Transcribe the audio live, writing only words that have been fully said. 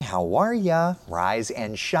how are ya? Rise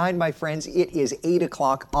and shine, my friends. It is 8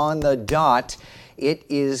 o'clock on the dot. It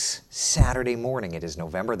is Saturday morning. It is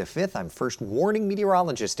November the 5th. I'm first warning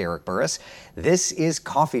meteorologist Eric Burris. This is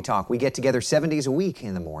Coffee Talk. We get together 7 days a week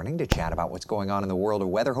in the morning to chat about what's going on in the world of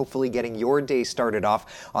weather, hopefully getting your day started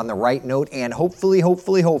off on the right note, and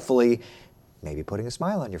hopefully, maybe putting a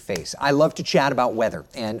smile on your face. I love to chat about weather,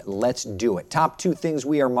 and let's do it. Top two things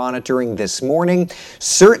we are monitoring this morning,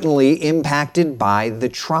 certainly impacted by the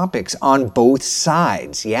tropics on both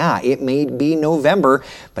sides. Yeah, it may be November,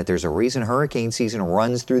 but there's a reason hurricane season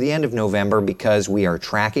runs through the end of November, because we are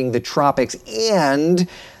tracking the tropics and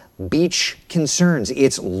beach concerns,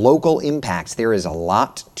 its local impacts. There is a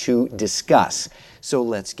lot to discuss. So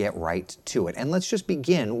let's get right to it. And let's just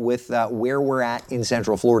begin with where we're at in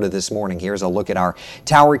Central Florida this morning. Here's a look at our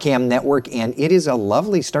tower cam network, and it is a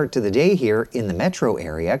lovely start to the day here in the metro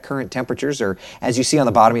area. Current temperatures are, as you see on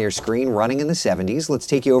the bottom of your screen, running in the 70s. Let's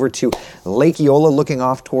take you over to Lake Eola, looking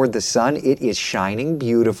off toward the sun. It is shining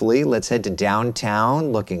beautifully. Let's head to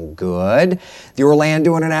downtown, looking good. The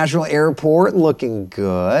Orlando International Airport, looking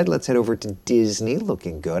good. Let's head over to Disney,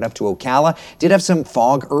 looking good. Up to Ocala. Did have some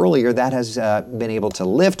fog earlier. That has been able to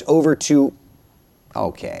lift over to,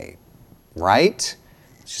 okay, right?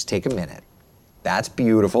 Let's just take a minute. That's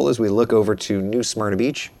beautiful as we look over to New Smyrna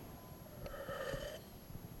Beach.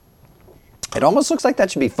 It almost looks like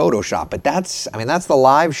that should be Photoshop, but that's the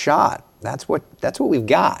live shot. That's what we've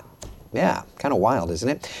got. Yeah, kind of wild, isn't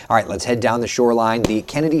it? All right, let's head down the shoreline. The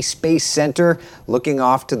Kennedy Space Center, looking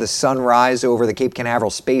off to the sunrise over the Cape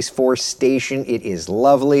Canaveral Space Force Station. It is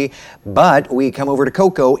lovely, but we come over to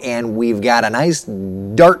Cocoa and we've got a nice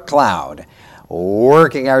dark cloud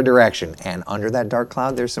working our direction. And under that dark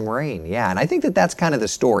cloud, there's some rain. Yeah, and I think that's kind of the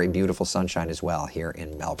story. Beautiful sunshine as well here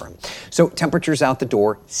in Melbourne. So temperatures out the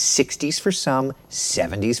door, 60s for some,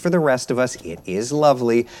 70s for the rest of us. It is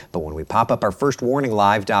lovely, but when we pop up our first warning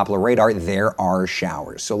live Doppler radar, there are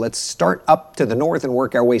showers. So let's start up to the north and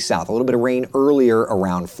work our way south. A little bit of rain earlier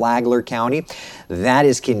around Flagler County. That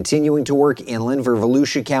is continuing to work inland for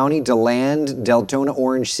Volusia County, DeLand, Deltona,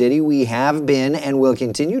 Orange City. We have been and will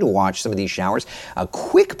continue to watch some of these showers. A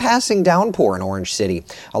quick passing downpour in Orange City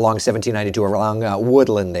along 1792 along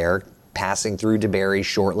Woodland there, passing through DeBerry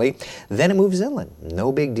shortly. Then it moves inland.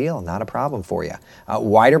 No big deal. Not a problem for you.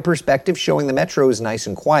 Wider perspective showing the metro is nice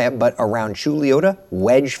and quiet, but around Chuliota,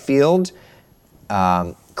 Wedgefield,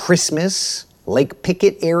 Christmas, Lake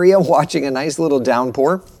Pickett area, watching a nice little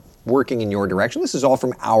downpour working in your direction. This is all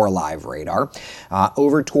from our live radar.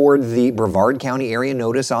 Over toward the Brevard County area,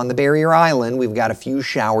 notice on the Barrier Island, we've got a few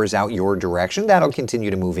showers out your direction. That'll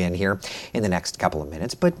continue to move in here in the next couple of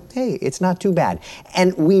minutes, but hey, it's not too bad.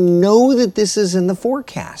 And we know that this is in the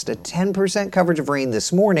forecast, a 10% coverage of rain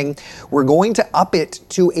this morning. We're going to up it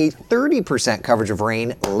to a 30% coverage of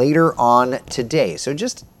rain later on today. So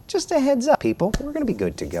just a heads up, people, we're going to be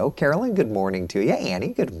good to go. Carolyn, good morning to you. Annie,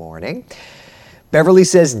 good morning. Beverly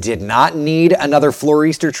says, did not need another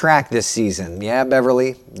Florieaster track this season. Yeah,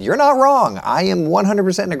 Beverly, you're not wrong. I am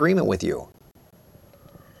 100% in agreement with you.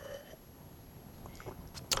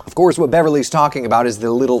 Of course, what Beverly's talking about is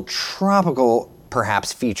the little tropical,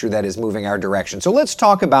 perhaps, feature that is moving our direction. So let's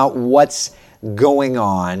talk about what's going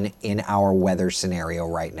on in our weather scenario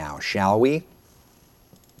right now, shall we?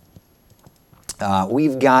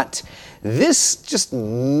 We've got this just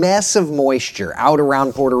mess of moisture out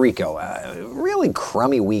around Puerto Rico. Really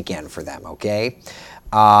crummy weekend for them, okay?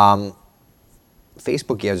 Facebook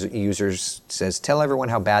users says, tell everyone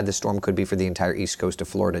how bad the storm could be for the entire east coast of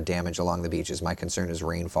Florida. Damage along the beaches. My concern is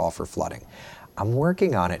rainfall for flooding. I'm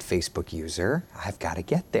working on it, Facebook user. I've got to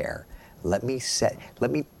get there. Let me set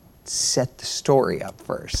the story up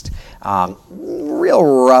first.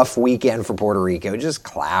 Real rough weekend for Puerto Rico. Just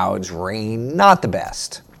clouds, rain, not the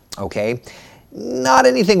best. Okay? Not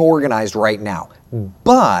anything organized right now.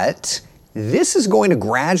 But this is going to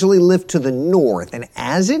gradually lift to the north, and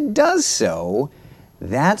as it does so,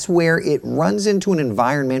 that's where it runs into an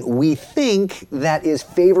environment we think that is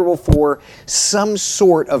favorable for some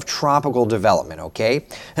sort of tropical development, okay?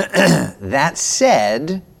 That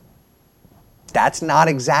said, that's not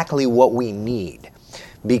exactly what we need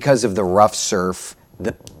because of the rough surf,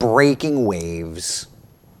 the breaking waves,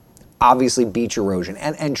 obviously beach erosion.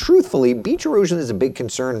 And truthfully, beach erosion is a big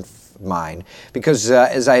concern of mine because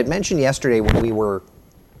as I had mentioned yesterday when we were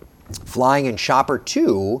flying in Chopper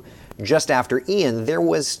 2, just after Ian, there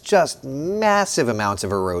was just massive amounts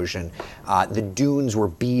of erosion. The dunes were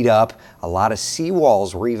beat up. A lot of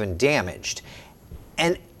seawalls were even damaged.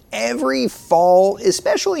 And every fall,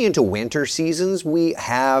 especially into winter seasons, we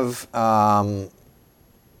have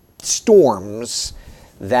storms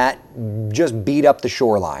that just beat up the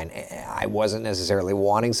shoreline. I wasn't necessarily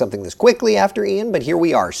wanting something this quickly after Ian, but here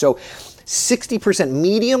we are. So 60%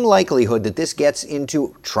 medium likelihood that this gets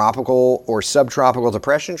into tropical or subtropical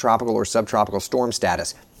depression, tropical or subtropical storm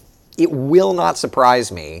status. It will not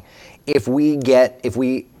surprise me if we,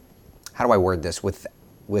 how do I word this with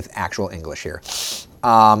actual English here?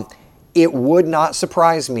 It would not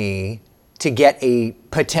surprise me to get a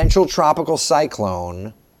potential tropical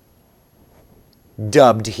cyclone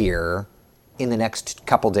dubbed here in the next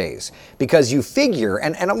couple days. Because you figure,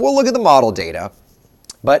 and we'll look at the model data,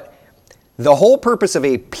 but the whole purpose of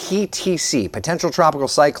a PTC, potential tropical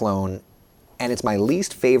cyclone, and it's my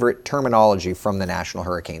least favorite terminology from the National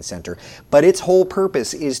Hurricane Center, but its whole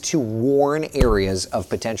purpose is to warn areas of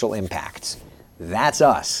potential impacts. That's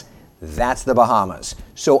us. That's the Bahamas.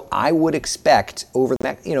 So I would expect over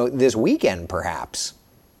this weekend perhaps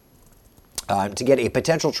to get a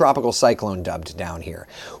potential tropical cyclone dubbed down here.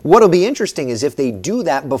 What'll be interesting is if they do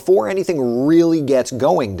that before anything really gets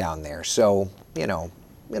going down there. So,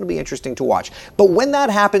 it'll be interesting to watch. But when that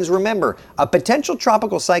happens, remember, a potential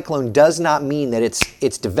tropical cyclone does not mean that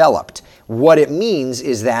it's developed. What it means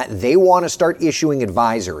is that they want to start issuing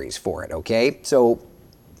advisories for it, okay? So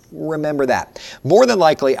remember that. More than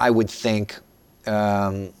likely, I would think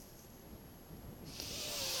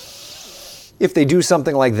if they do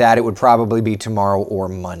something like that, it would probably be tomorrow or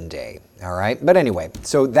Monday, all right? But anyway,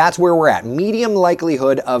 so that's where we're at. Medium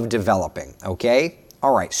likelihood of developing, okay?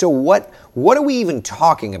 All right, so what are we even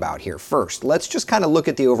talking about here? First, let's just kind of look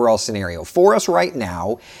at the overall scenario. For us right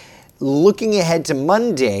now, looking ahead to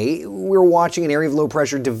Monday, we're watching an area of low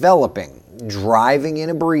pressure developing, driving in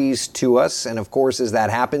a breeze to us, and of course, as that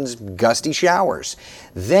happens, gusty showers.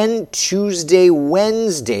 Then Tuesday,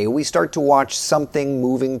 Wednesday, we start to watch something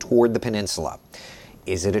moving toward the peninsula.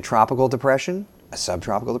 Is it a tropical depression? A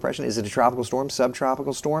subtropical depression? Is it a tropical storm?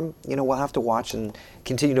 Subtropical storm? We'll have to watch and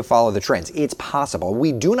continue to follow the trends. It's possible.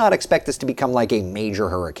 We do not expect this to become like a major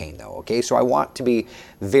hurricane though, okay? So I want to be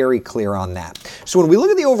very clear on that. So when we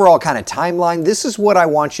look at the overall kind of timeline, this is what I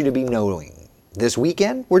want you to be knowing. This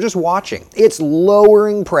weekend, we're just watching. It's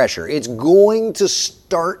lowering pressure. It's going to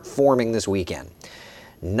start forming this weekend.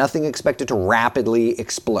 Nothing expected to rapidly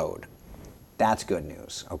explode. That's good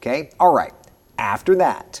news, okay? All right, after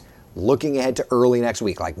that, looking ahead to early next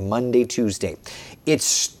week, like Monday, Tuesday, it's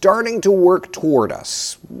starting to work toward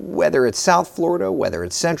us. Whether it's South Florida, whether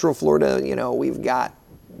it's Central Florida, we've got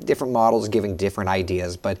different models giving different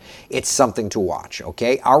ideas, but it's something to watch,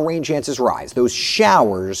 okay? Our rain chances rise. Those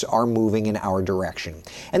showers are moving in our direction.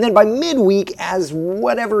 And then by midweek, as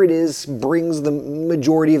whatever it is brings the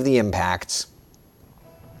majority of the impacts,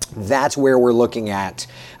 that's where we're looking at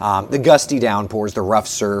the gusty downpours, the rough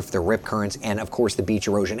surf, the rip currents, and of course the beach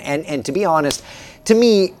erosion. And to be honest, to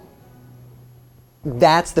me,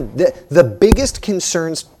 that's the biggest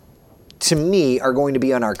concerns to me are going to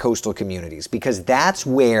be on our coastal communities, because that's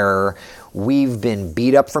where we've been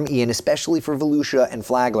beat up from Ian, especially for Volusia and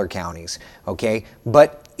Flagler counties, okay?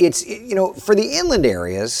 But it's, for the inland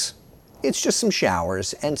areas, it's just some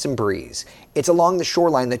showers and some breeze. It's along the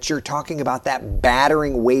shoreline that you're talking about that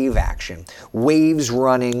battering wave action. Waves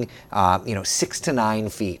running, 6 to 9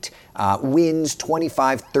 feet. Winds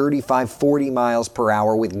 25, 35, 40 miles per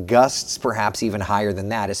hour with gusts perhaps even higher than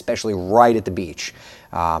that, especially right at the beach.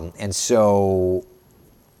 And so,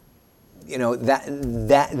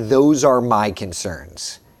 those are my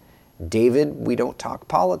concerns. David, we don't talk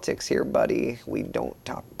politics here, buddy. We don't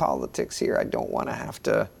talk politics here. I don't want to have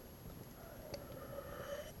to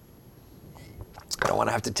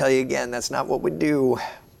tell you again, that's not what we do.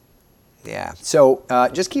 Yeah, so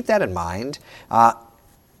just keep that in mind.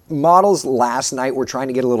 Models last night were trying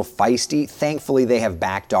to get a little feisty. Thankfully, they have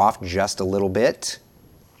backed off just a little bit.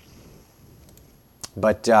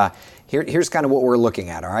 But here's kind of what we're looking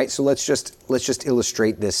at, all right? So let's just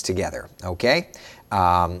illustrate this together, okay?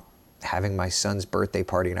 Having my son's birthday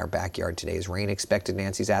party in our backyard today. Is rain expected,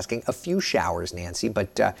 Nancy's asking? A few showers, Nancy,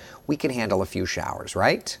 but we can handle a few showers,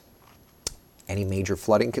 right? Any major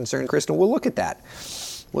flooding concern, Kristen? We'll look at that.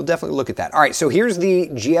 We'll definitely look at that. All right, so here's the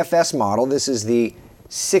GFS model. This is the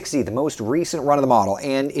 60, the most recent run of the model.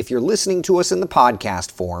 And if you're listening to us in the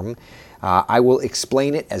podcast form, I will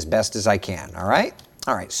explain it as best as I can, all right?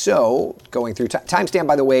 All right, so going through timestamp,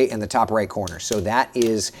 by the way, in the top right corner. So that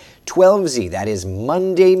is 12Z. That is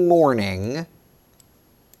Monday morning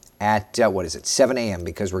at, 7 a.m.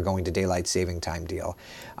 because we're going to daylight saving time deal.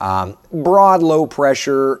 Broad low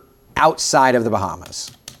pressure outside of the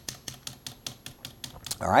Bahamas.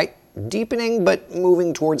 All right, deepening but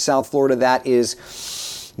moving towards South Florida. That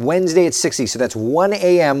is Wednesday at 60, so that's 1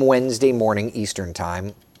 a.m. Wednesday morning Eastern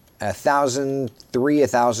time. 1,003,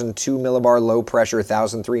 1,002 millibar low pressure,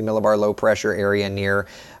 1,003 millibar low pressure area near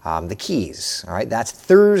the Keys. All right, that's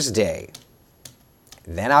Thursday.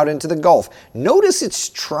 Then out into the Gulf. Notice it's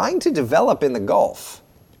trying to develop in the Gulf.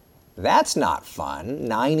 That's not fun.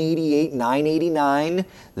 988, 989.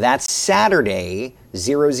 That's Saturday,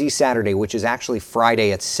 0Z Saturday, which is actually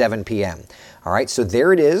Friday at 7 p.m. All right, so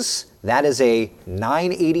there it is. That is a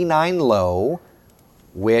 989 low,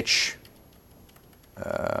 which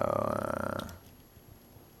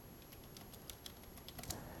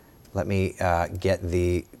let me get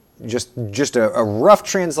the just a rough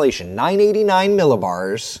translation. 989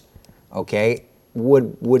 millibars, okay,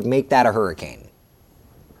 would make that a hurricane.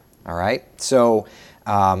 All right, so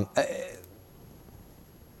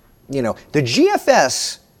you know, the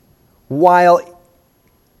GFS, while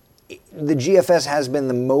the GFS has been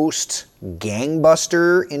the most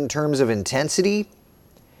gangbuster in terms of intensity,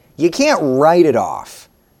 you can't write it off,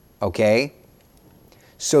 okay?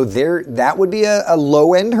 So that would be a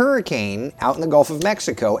low-end hurricane out in the Gulf of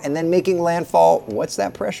Mexico, and then making landfall. What's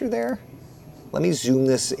that pressure there? Let me zoom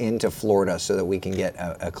this into Florida so that we can get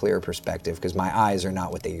a clearer perspective, because my eyes are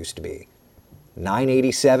not what they used to be.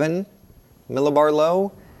 987 millibar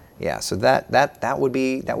low. Yeah, so that would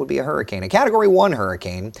be a hurricane, a Category 1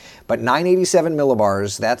 hurricane, but 987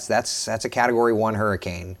 millibars. That's a Category 1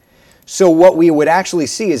 hurricane. So what we would actually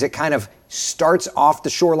see is it kind of starts off the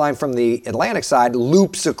shoreline from the Atlantic side,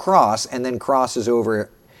 loops across, and then crosses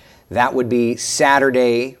over. That would be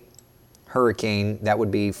Saturday hurricane. That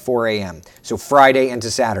would be 4 a.m. So Friday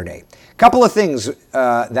into Saturday. Couple of things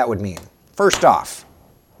that would mean. First off,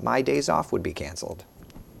 my days off would be canceled,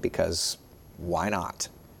 because why not?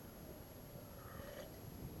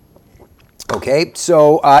 Okay,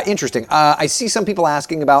 so interesting. I see some people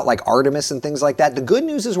asking about like Artemis and things like that. The good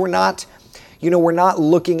news is we're not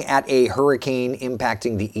looking at a hurricane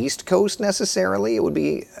impacting the East Coast necessarily. It would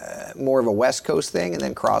be more of a West Coast thing and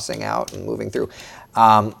then crossing out and moving through.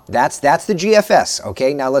 That's the GFS.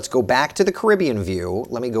 Okay, now let's go back to the Caribbean view.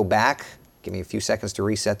 Let me go back. Give me a few seconds to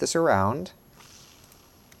reset this around.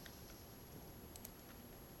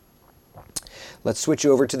 Let's switch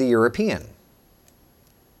over to the European.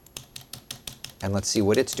 And let's see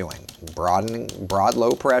what it's doing. Broad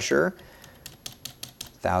low pressure,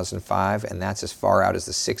 1,005, and that's as far out as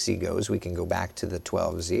the 6Z goes. We can go back to the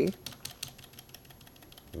 12Z.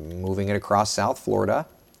 Moving it across South Florida,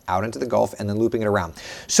 out into the Gulf, and then looping it around.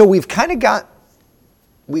 So we've kind of got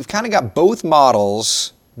both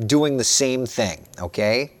models doing the same thing,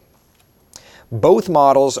 okay? Both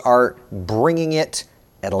models are bringing it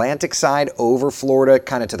Atlantic side over Florida,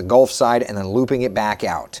 kind of to the Gulf side, and then looping it back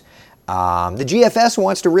out. The GFS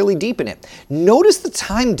wants to really deepen it. Notice the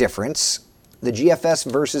time difference, the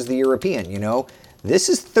GFS versus the European. You know, this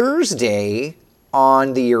is Thursday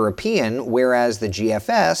on the European, whereas the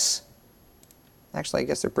GFS, actually, I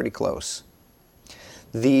guess they're pretty close.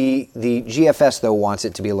 The GFS, though, wants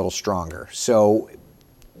it to be a little stronger. So,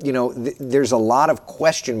 you know, there's a lot of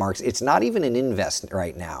question marks. It's not even an invest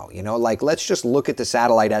right now. You know, like, let's just look at the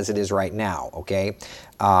satellite as it is right now, okay?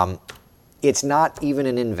 It's not even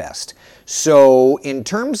an invest. So in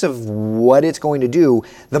terms of what it's going to do,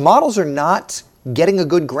 the models are not getting a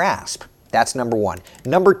good grasp. That's number one.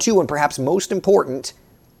 Number two, and perhaps most important,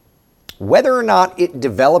 whether or not it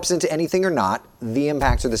develops into anything or not, the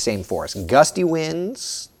impacts are the same for us. Gusty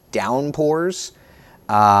winds, downpours,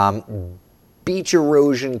 beach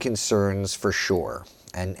erosion concerns for sure.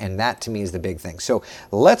 And that to me is the big thing. So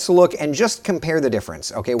let's look and just compare the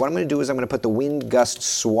difference. Okay, what I'm going to do is I'm going to put the wind gust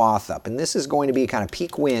swath up. And this is going to be kind of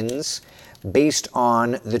peak winds based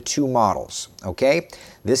on the two models. Okay,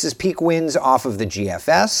 this is peak winds off of the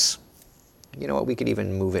GFS. You know what, we could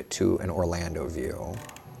even move it to an Orlando view.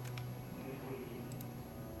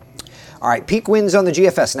 All right, peak winds on the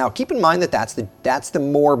GFS. Now keep in mind that that's the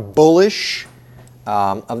more bullish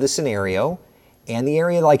of the scenario. And the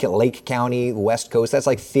area like at Lake County, West Coast, that's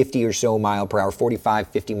like 50 or so mile per hour, 45,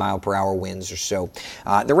 50 mile per hour winds or so.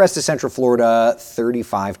 The rest of Central Florida,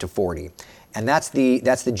 35 to 40. And that's the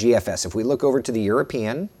GFS. If we look over to the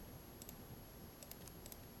European,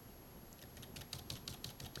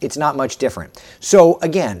 it's not much different. So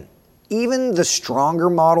again, even the stronger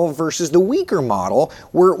model versus the weaker model,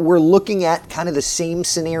 we're looking at kind of the same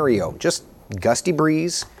scenario, just gusty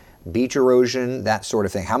breeze, beach erosion, that sort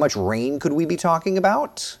of thing. How much rain could we be talking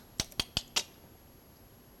about?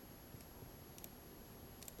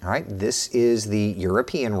 All right, this is the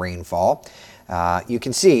European rainfall. You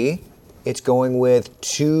can see it's going with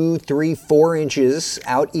 2, 3, 4 inches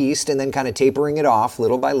out east and then kind of tapering it off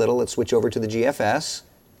little by little. Let's switch over to the GFS.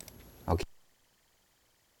 Okay.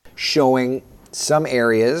 Showing Some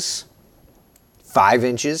areas 5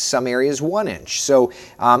 inches, some areas 1 inch. So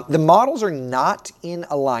the models are not in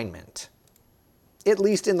alignment, at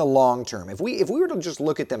least in the long term. If we were to just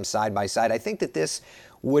look at them side by side, I think that this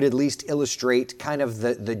would at least illustrate kind of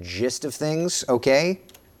the gist of things, okay?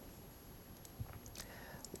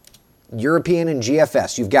 European and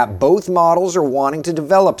GFS, you've got both models are wanting to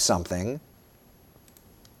develop something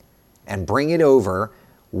and bring it over,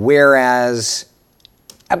 whereas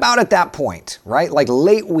about at that point, right? Like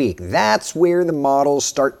late week, that's where the models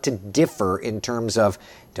start to differ in terms of,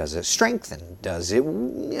 does it strengthen? Does it,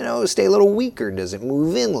 stay a little weaker? Does it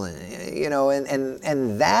move inland?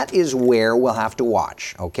 And that is where we'll have to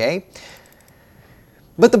watch, okay?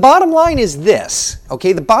 But the bottom line is this,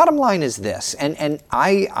 okay? The bottom line is this, and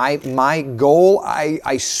my goal,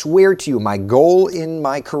 I swear to you, my goal in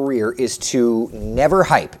my career is to never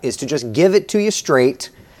hype, is to just give it to you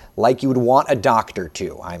straight, like you would want a doctor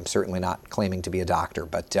to. I'm certainly not claiming to be a doctor,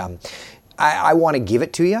 but I want to give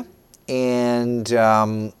it to you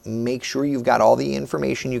and make sure you've got all the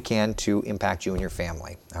information you can to impact you and your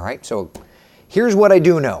family, all right? So here's what I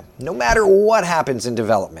do know. No matter what happens in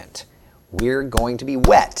development, we're going to be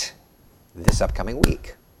wet this upcoming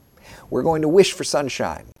week. We're going to wish for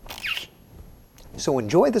sunshine. So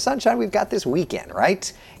enjoy the sunshine we've got this weekend,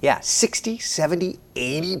 right? Yeah, 60, 70,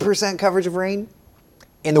 80% coverage of rain.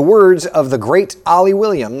 In the words of the great Ollie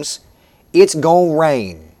Williams, it's gonna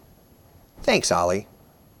rain. Thanks, Ollie.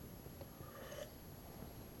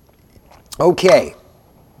 Okay.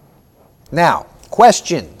 Now,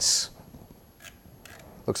 questions.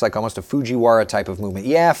 Looks like almost a Fujiwara type of movement.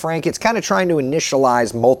 Yeah, Frank, it's kind of trying to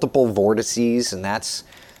initialize multiple vortices, and that's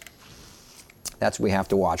what we have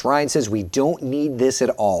to watch. Ryan says we don't need this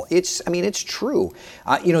at all. It's true.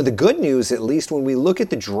 The good news, at least when we look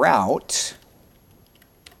at the drought,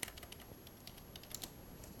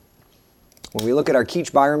 when we look at our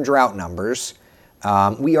Keach-Byram drought numbers,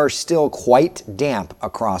 we are still quite damp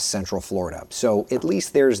across central Florida. So at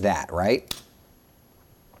least there's that, right?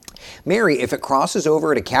 Mary, if it crosses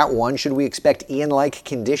over at a Cat 1, should we expect Ian-like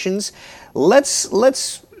conditions? Let's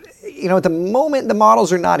at the moment, the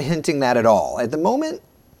models are not hinting that at all. At the moment,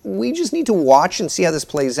 we just need to watch and see how this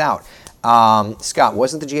plays out. Scott,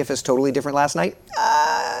 wasn't the GFS totally different last night?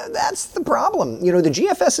 That's the problem. The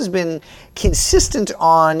GFS has been consistent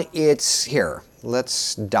on its, here,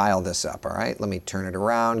 let's dial this up, all right? Let me turn it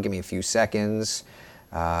around. Give me a few seconds.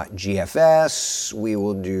 GFS, we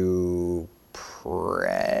will do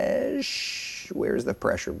where's the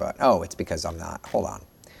pressure button? Oh, it's because I'm not. Hold on.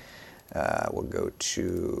 We'll go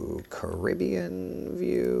to Caribbean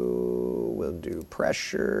view. We'll do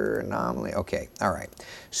pressure, anomaly. Okay, all right.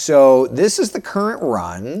 So this is the current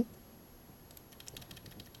run.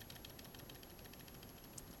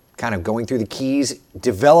 Kind of going through the Keys,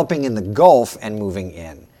 developing in the Gulf and moving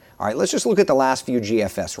in. All right, let's just look at the last few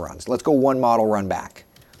GFS runs. Let's go one model run back.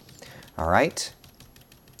 All right.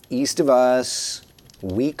 East of us,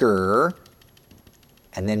 weaker,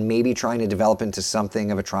 and then maybe trying to develop into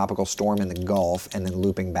something of a tropical storm in the Gulf and then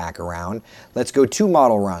looping back around. Let's go 2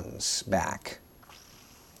 model runs back.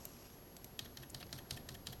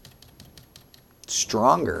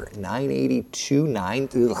 Stronger, 982,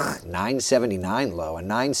 979 low. A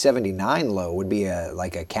 979 low would be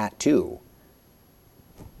like a Cat 2.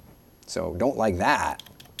 So don't like that.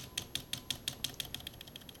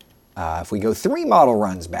 If we go 3 model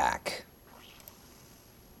runs back,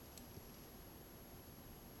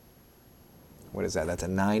 what is that? That's a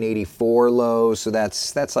 984 low, so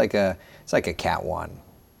that's like a Cat 1.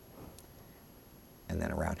 And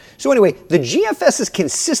then around. So anyway, the GFS is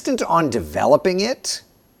consistent on developing it.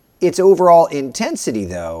 Its overall intensity,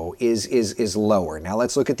 though, is lower. Now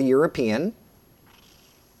let's look at the European.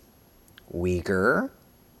 Weaker.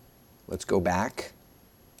 Let's go back.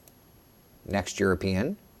 Next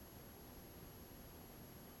European.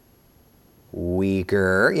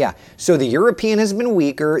 Weaker. Yeah. So the European has been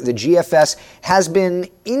weaker. The GFS has been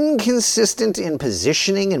inconsistent in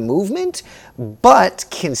positioning and movement, but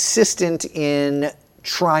consistent in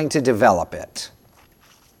trying to develop it.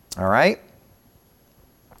 All right?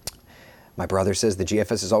 My brother says the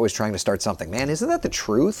GFS is always trying to start something. Man, isn't that the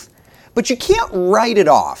truth? But you can't write it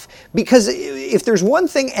off, because if there's one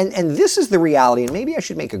thing, and this is the reality, and maybe I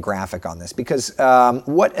should make a graphic on this, because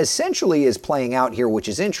what essentially is playing out here, which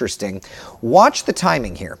is interesting, watch the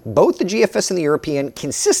timing here. Both the GFS and the European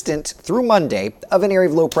consistent through Monday of an area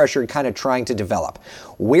of low pressure kind of trying to develop.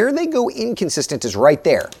 Where they go inconsistent is right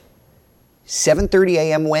there. 7:30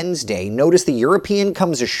 a.m. Wednesday. Notice the European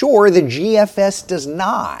comes ashore, the GFS does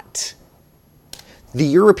not. The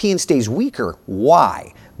European stays weaker.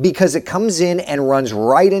 Why? because it comes in and runs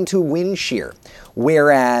right into wind shear.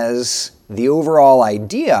 Whereas the overall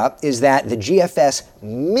idea is that the GFS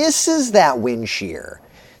misses that wind shear.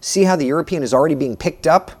 See how the European is already being picked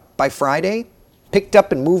up by Friday? Picked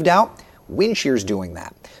up and moved out? Wind shear's doing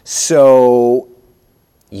that. So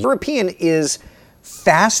European is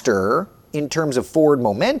faster in terms of forward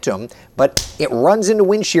momentum, but it runs into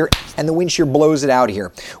wind shear and the wind shear blows it out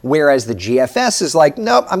here. Whereas the GFS is like,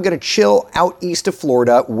 nope, I'm going to chill out east of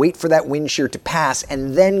Florida, wait for that wind shear to pass,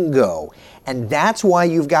 and then go. And that's why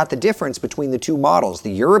you've got the difference between the two models.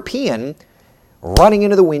 The European running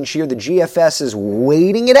into the wind shear, the GFS is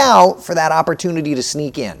waiting it out for that opportunity to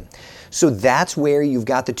sneak in. So that's where you've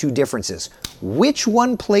got the two differences. Which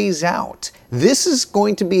one plays out? This is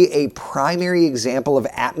going to be a primary example of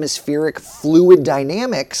atmospheric fluid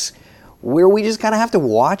dynamics where we just kind of have to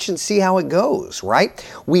watch and see how it goes, right?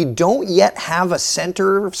 We don't yet have a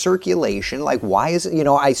center of circulation. Like, why is it,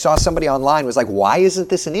 I saw somebody online was like, why isn't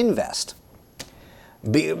this an invest?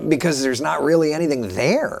 Because there's not really anything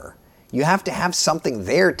there. You have to have something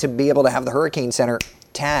there to be able to have the Hurricane Center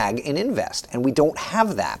tag and invest, and we don't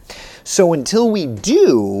have that. So until we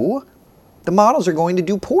do, the models are going to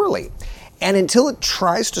do poorly. And until it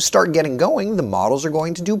tries to start getting going, the models are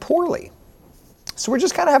going to do poorly. So we're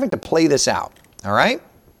just kind of having to play this out, all right?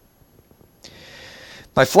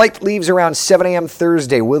 My flight leaves around 7 a.m.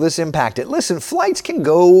 Thursday. Will this impact it? Listen, flights can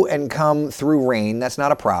go and come through rain. That's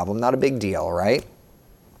not a problem, not a big deal, right?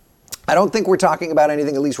 I don't think we're talking about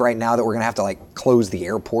anything, at least right now, that we're going to have to close the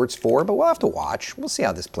airports for, but we'll have to watch. We'll see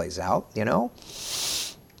how this plays out,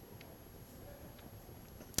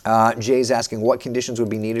 Jay's asking what conditions would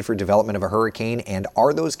be needed for development of a hurricane, and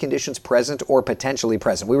are those conditions present or potentially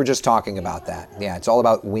present? We were just talking about that. Yeah, it's all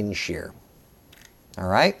about wind shear. All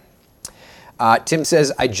right. Tim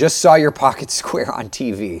says, I just saw your pocket square on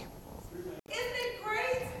TV. Isn't it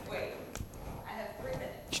great? Wait, I have 3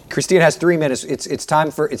 minutes. Christina has 3 minutes. It's time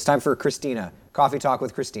for Christina. Coffee Talk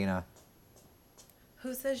with Christina.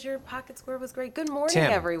 Who says your pocket square was great? Good morning,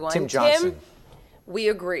 everyone. Tim Johnson. Tim, we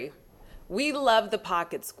agree. We love the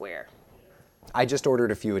pocket square. I just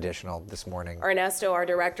ordered a few additional this morning. Ernesto, our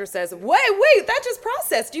director, says, wait, that just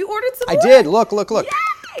processed. You ordered some more? I did. Look. Yay!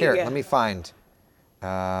 Here, let me find.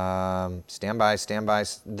 Stand by,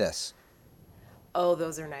 this. Oh,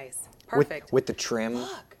 those are nice. Perfect. With the trim.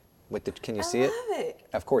 Look. Can you see it? I love it.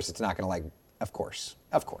 Of course, it's not going to of course.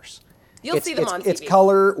 You'll see them on TV. It's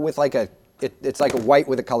color with it's like a white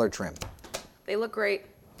with a color trim. They look great.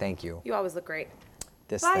 Thank you. You always look great.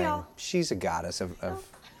 This Bye, thing, y'all. she's a goddess of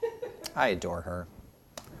I adore her.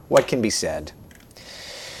 What can be said?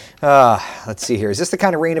 Let's see here. Is this the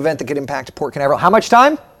kind of rain event that could impact Port Canaveral? How much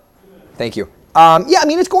time? Thank you. Yeah, I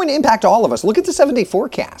mean, it's going to impact all of us. Look at the 7-day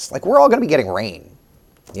forecast. We're all going to be getting rain.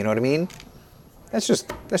 You know what I mean? That's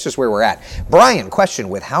just where we're at. Brian, question,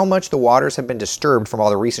 with how much the waters have been disturbed from all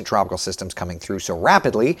the recent tropical systems coming through so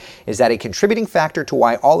rapidly, is that a contributing factor to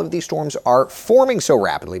why all of these storms are forming so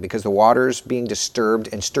rapidly, because the waters being disturbed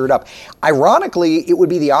and stirred up? Ironically, it would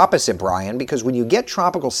be the opposite, Brian, because when you get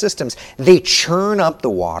tropical systems, they churn up the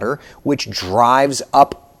water, which drives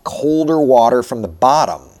up colder water from the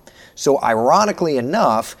bottom. So ironically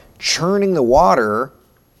enough, churning the water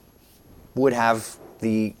would have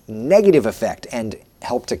the negative effect and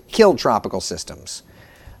help to kill tropical systems.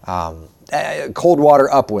 Cold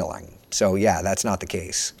water upwelling. So yeah, that's not the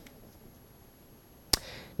case.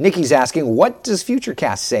 Nikki's asking, what does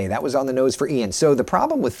Futurecast say? That was on the nose for Ian. So the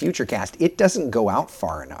problem with Futurecast, it doesn't go out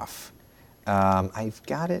far enough. I've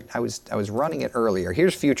got it. I was running it earlier.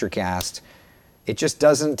 Here's Futurecast. It just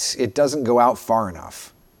doesn't go out far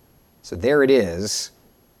enough. So there it is.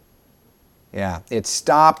 Yeah, it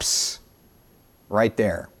stops right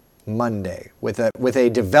there, Monday, with a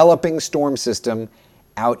developing storm system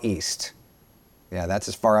out east. Yeah, that's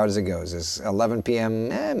as far out as it goes. It's 11 p.m.,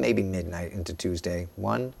 maybe midnight into Tuesday.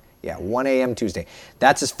 1 a.m. Tuesday.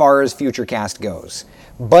 That's as far as Futurecast goes.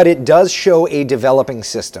 But it does show a developing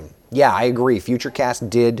system. Yeah, I agree. Futurecast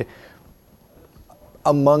did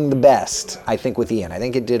among the best, I think, with Ian. I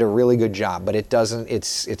think it did a really good job, but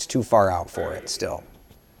it's too far out for it still.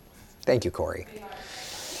 Thank you, Corey.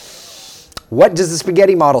 What does the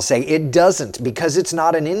spaghetti model say? It doesn't, because it's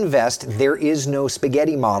not an invest. There is no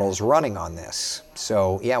spaghetti models running on this.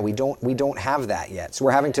 So yeah, we don't have that yet. So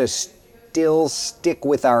we're having to still stick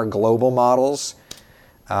with our global models,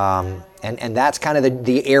 and that's kind of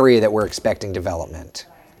the area that we're expecting development.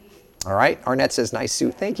 All right, Arnett says, nice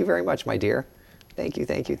suit. Thank you very much, my dear. Thank you.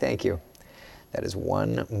 That is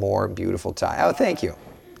one more beautiful tie. Oh, thank you.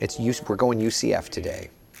 We're going UCF today.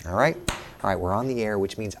 All right, we're on the air,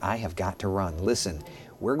 which means I have got to run. Listen,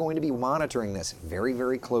 We're going to be monitoring this very,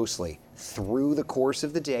 very closely through the course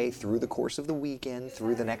of the day, through the course of the weekend,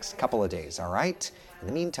 through the next couple of days, all right? In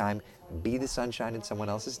the meantime, be the sunshine in someone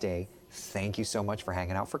else's day. Thank you so much for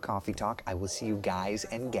hanging out for Coffee Talk. I will see you guys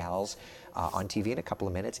and gals on TV in a couple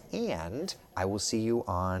of minutes, and I will see you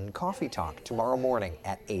on Coffee Talk tomorrow morning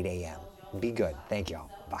at 8 a.m. Be good. Thank you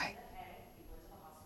all. Bye.